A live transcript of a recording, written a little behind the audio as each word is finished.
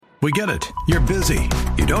We get it. You're busy.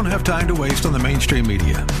 You don't have time to waste on the mainstream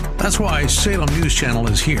media. That's why Salem News Channel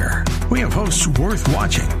is here. We have hosts worth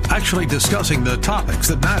watching, actually discussing the topics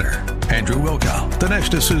that matter. Andrew Wilkow,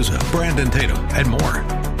 Dinesh D'Souza, Brandon Tatum, and more.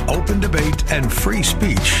 Open debate and free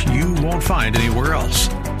speech you won't find anywhere else.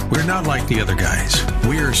 We're not like the other guys.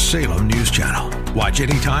 We're Salem News Channel. Watch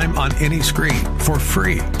anytime on any screen for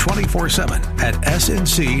free 24/7 at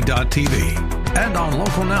snc.tv and on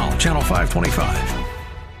Local Now, Channel 525.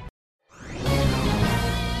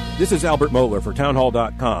 This is Albert Mohler for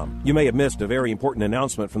townhall.com. You may have missed a very important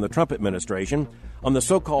announcement from the Trump administration on the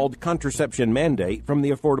so-called contraception mandate from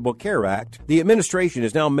the Affordable Care Act. The administration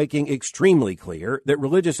is now making extremely clear that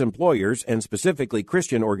religious employers, and specifically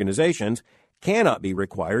Christian organizations, cannot be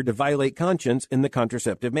required to violate conscience in the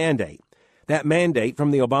contraceptive mandate. That mandate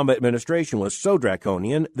from the Obama administration was so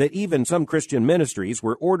draconian that even some Christian ministries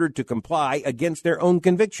were ordered to comply against their own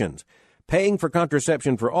convictions, paying for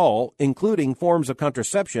contraception for all, including forms of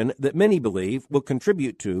contraception that many believe will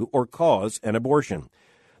contribute to or cause an abortion.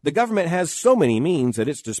 The government has so many means at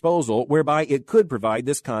its disposal whereby it could provide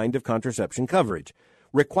this kind of contraception coverage.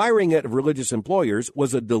 Requiring it of religious employers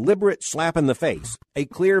was a deliberate slap in the face, a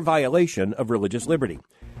clear violation of religious liberty.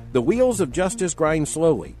 The wheels of justice grind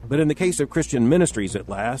slowly, but in the case of Christian ministries at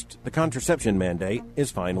last, the contraception mandate is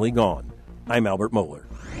finally gone. I'm Albert Mohler.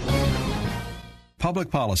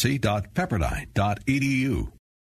 Publicpolicy.pepperdine.edu